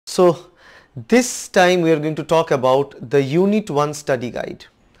So this time we are going to talk about the Unit 1 study guide.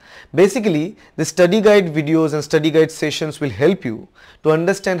 Basically, the study guide videos and study guide sessions will help you to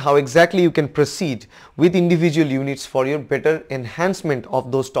understand how exactly you can proceed with individual units for your better enhancement of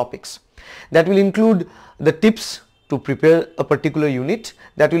those topics. That will include the tips to prepare a particular unit,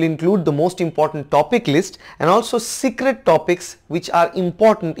 that will include the most important topic list and also secret topics which are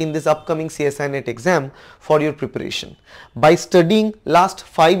important in this upcoming CSIR NET exam for your preparation. By studying last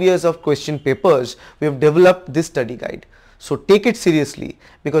 5 years of question papers, we have developed this study guide. So take it seriously,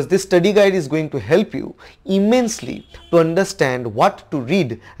 because this study guide is going to help you immensely to understand what to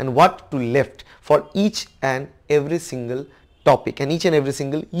read and what to left for each and every single topic and each and every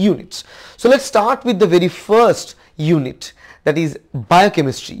single units. So let's start with the very first unit, that is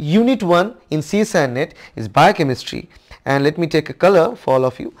biochemistry. Unit 1 in CSIR NET is biochemistry, and let me take a color for all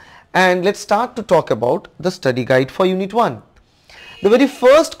of you and let's start to talk about the study guide for unit 1. The very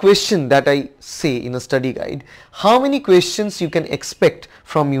first question that I say in a study guide, how many questions you can expect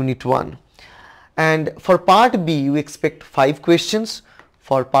from unit 1, and for part B you expect 5 questions,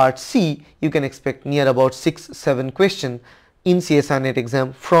 for part C you can expect near about 6-7 questions in CSIR NET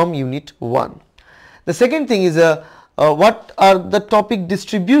exam from unit 1. The second thing is what are the topic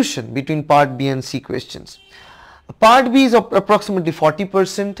distribution between part B and C questions. Part B is approximately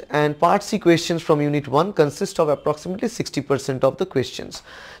 40% and part C questions from unit 1 consist of approximately 60% of the questions.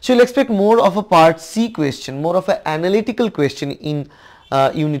 So you'll expect more of a part C question, more of an analytical question in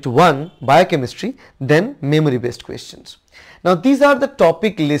unit 1 biochemistry than memory based questions. Now these are the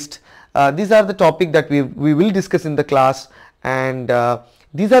topic list, these are the topic that we will discuss in the class, and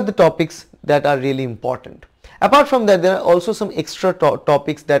these are the topics that are really important. Apart from that, there are also some extra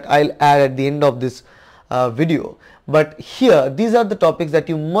topics that I'll add at the end of this video, but here these are the topics that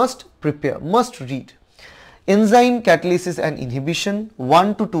you must prepare, must read. Enzyme catalysis and inhibition,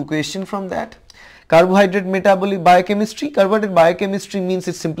 1 to 2 questions from that. Carbohydrate metabolic biochemistry. Carbohydrate biochemistry means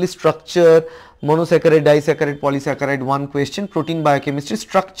it's simply structure, monosaccharide, disaccharide, polysaccharide, 1 question. Protein biochemistry,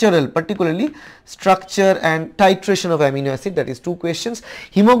 structural, particularly structure and titration of amino acid, that is 2 questions.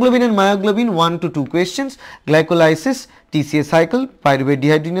 Hemoglobin and myoglobin, 1 to 2 questions. Glycolysis, TCA cycle, pyruvate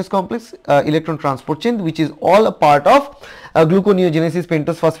dehydrogenase complex, electron transport chain, which is all a part of gluconeogenesis,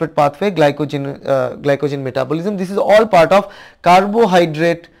 pentose phosphate pathway, glycogen metabolism. This is all part of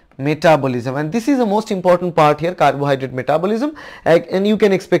carbohydrate metabolism, and this is the most important part here, carbohydrate metabolism, and you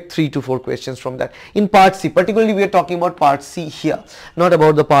can expect 3 to 4 questions from that. In part C, particularly we are talking about part C here, not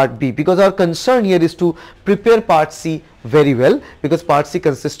about the part B, because our concern here is to prepare part C very well, because part C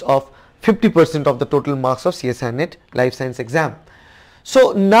consists of 50% of the total marks of CSIR NET life science exam.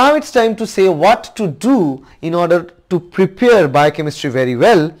 So now it's time to say what to do in order to prepare biochemistry very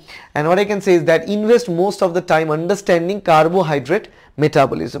well, and what I can say is that invest most of the time understanding carbohydrate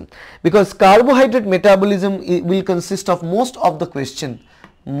metabolism, because carbohydrate metabolism will consist of most of the question.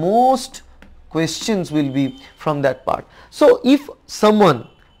 Most questions will be from that part. So if someone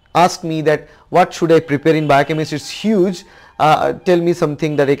asks me that what should I prepare in biochemistry, it's huge, tell me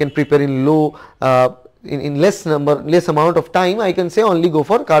something that I can prepare in low in less amount of time, I can say only go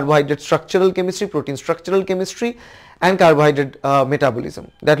for carbohydrate structural chemistry, protein structural chemistry and carbohydrate metabolism.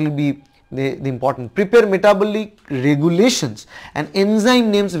 That will be the important. Prepare metabolic regulations and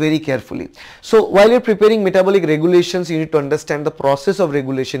enzyme names very carefully. So while you are preparing metabolic regulations, you need to understand the process of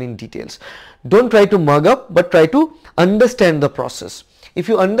regulation in details. Don't try to mug up, but try to understand the process. If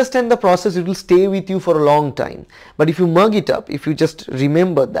you understand the process, it will stay with you for a long time, but if you mug it up, if you just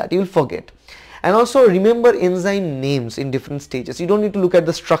remember that, you will forget. And also remember enzyme names in different stages. You don't need to look at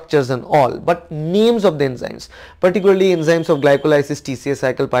the structures and all, but names of the enzymes, particularly enzymes of glycolysis, TCA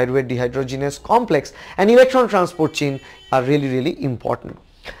cycle, pyruvate dehydrogenase complex and electron transport chain are really important.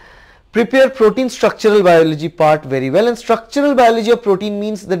 Prepare protein structural biology part very well, and structural biology of protein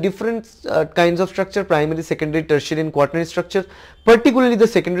means the different kinds of structure, primary, secondary, tertiary and quaternary structure, particularly the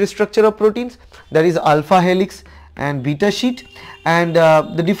secondary structure of proteins, that is alpha helix and beta sheet, and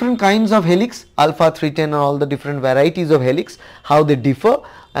the different kinds of helix, alpha 310 and all the different varieties of helix, how they differ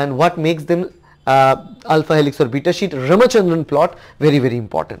and what makes them alpha helix or beta sheet. Ramachandran plot, very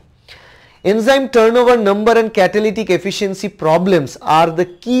important. Enzyme turnover number and catalytic efficiency problems are the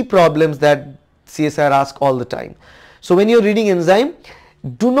key problems that CSIR asks all the time. So when you are reading enzyme,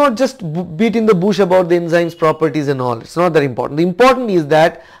 do not just beat in the bush about the enzyme's properties and all. It's not that important. The important is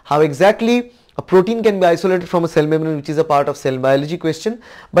that how exactly A protein can be isolated from a cell membrane, which is a part of cell biology question.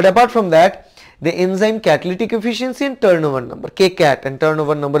 But apart from that, the enzyme catalytic efficiency and turnover number, Kcat and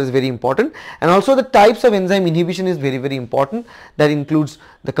turnover number is very important, and also the types of enzyme inhibition is very important. That includes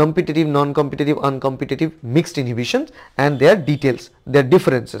the competitive, non-competitive, uncompetitive, mixed inhibitions, and their details, their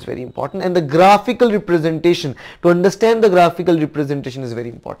differences very important, and the graphical representation. To understand the graphical representation is very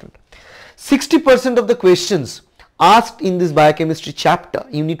important. 60% of the questions asked in this biochemistry chapter,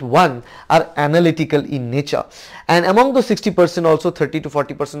 unit 1, are analytical in nature, and among those 60% also 30 to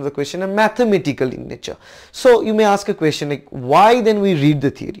 40% of the question are mathematical in nature. So you may ask a question like, why then we read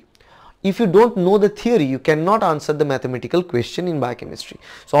the theory? If you don't know the theory, you cannot answer the mathematical question in biochemistry.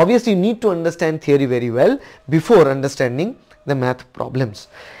 So obviously you need to understand theory very well before understanding the math problems.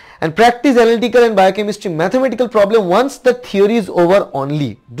 And practice analytical and biochemistry mathematical problem once the theory is over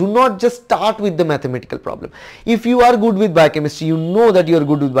only. Do not just start with the mathematical problem. If you are good with biochemistry, you know that you are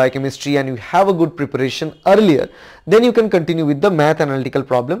good with biochemistry and you have a good preparation earlier, then you can continue with the math analytical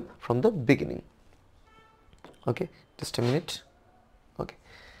problem from the beginning. Okay, just a minute. Okay,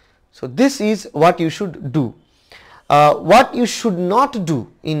 so this is what you should do. What you should not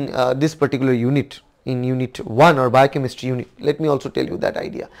do in this particular unit, in unit 1 or biochemistry unit, let me also tell you that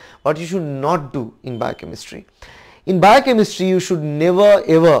idea. What you should not do in biochemistry. In biochemistry you should never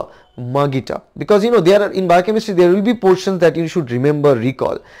ever mug it up, because you know in biochemistry there will be portions that you should remember,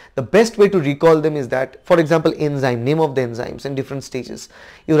 recall. The best way to recall them is that, for example, enzyme, name of the enzymes and different stages,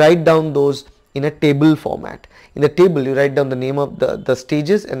 you write down those in a table format. In the table you write down the name of the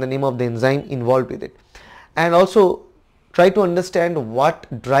stages and the name of the enzyme involved with it, and also try to understand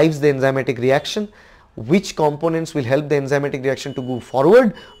what drives the enzymatic reaction, which components will help the enzymatic reaction to go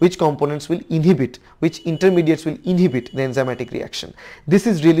forward, which components will inhibit, which intermediates will inhibit the enzymatic reaction. This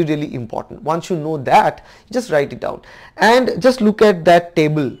is really important. Once you know that, just write it down and just look at that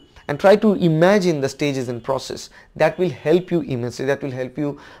table and try to imagine the stages and process. That will help you immensely. That will help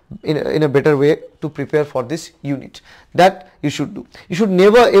you in a better way to prepare for this unit. That you should do. You should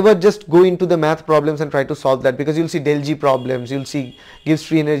never ever just go into the math problems and try to solve that, because you'll see del G problems, you'll see Gibbs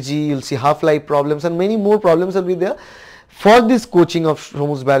free energy, you'll see half-life problems, and many more problems will be there. For this coaching of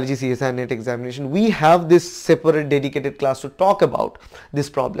Shomu's Biology CSIR NET examination, we have this separate dedicated class to talk about these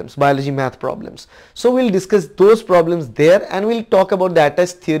problems, biology math problems. So we'll discuss those problems there and we'll talk about the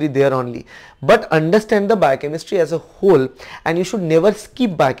attached theory there only. But understand the biochemistry as a whole, and you should never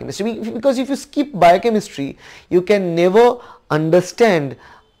skip biochemistry, because if you skip biochemistry, you can never understand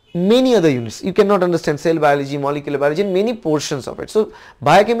many other units. You cannot understand cell biology, molecular biology, and many portions of it. So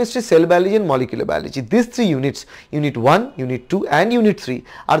biochemistry, cell biology and molecular biology, these 3 units, unit 1, unit 2 and unit 3,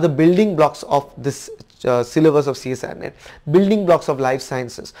 are the building blocks of this syllabus of CSIR NET, building blocks of life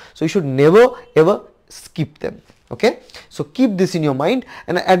sciences. So you should never ever skip them. Okay, so keep this in your mind,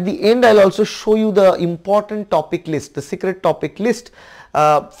 and at the end I'll also show you the important topic list, the secret topic list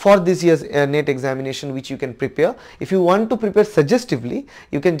for this year's NET examination, which you can prepare. If you want to prepare suggestively,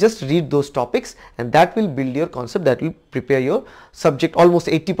 you can just read those topics, and that will build your concept, that will prepare your subject. Almost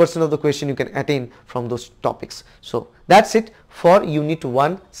 80% of the question you can attain from those topics. So that's it for unit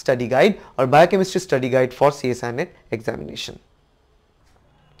 1 study guide or biochemistry study guide for CSIR NET examination.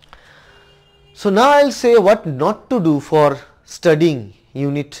 So now I'll say what not to do for studying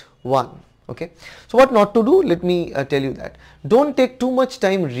unit 1. Okay, so what not to do, let me tell you that. Don't take too much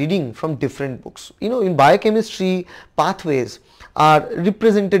time reading from different books. You know, in biochemistry, pathways are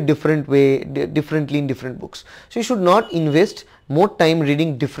represented differently in different books. So you should not invest more time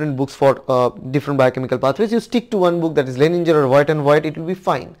reading different books for different biochemical pathways. You stick to one book, that is Leininger or Voigt and Voigt, it will be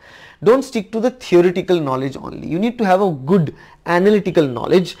fine. Don't stick to the theoretical knowledge only. You need to have a good analytical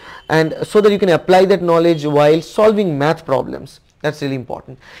knowledge, and so that you can apply that knowledge while solving math problems. That's really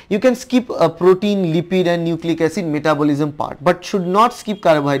important. You can skip a protein, lipid and nucleic acid metabolism part, but should not skip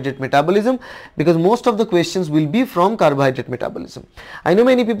carbohydrate metabolism, because most of the questions will be from carbohydrate metabolism. I know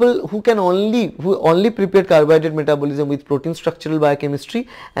many people who only prepared carbohydrate metabolism with protein structural biochemistry,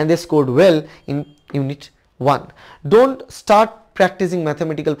 and they scored well in unit 1. Don't start practicing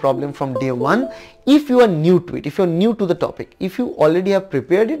mathematical problem from day 1 if you are new to it, if you are new to the topic. If you already have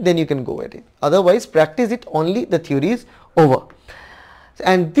prepared it, then you can go at it. Otherwise, practice it only, the theory is over.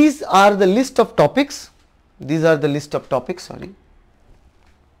 And these are the list of topics. These are the list of topics,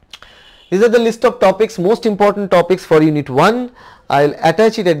 most important topics for unit 1. I'll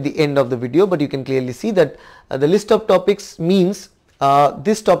attach it at the end of the video, but you can clearly see that the list of topics means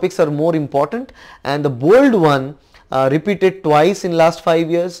these topics are more important, and the bold one repeated twice in last 5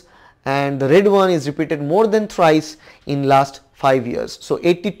 years, and the red one is repeated more than thrice in last 5 years. So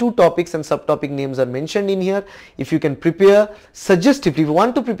 82 topics and subtopic names are mentioned in here. If you can prepare suggestively, if you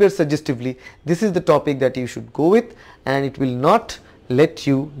want to prepare suggestively, this is the topic that you should go with, and it will not let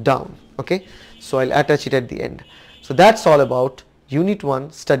you down. Okay, so I'll attach it at the end. So that's all about Unit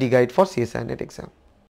 1 study guide for CSIR NET exam.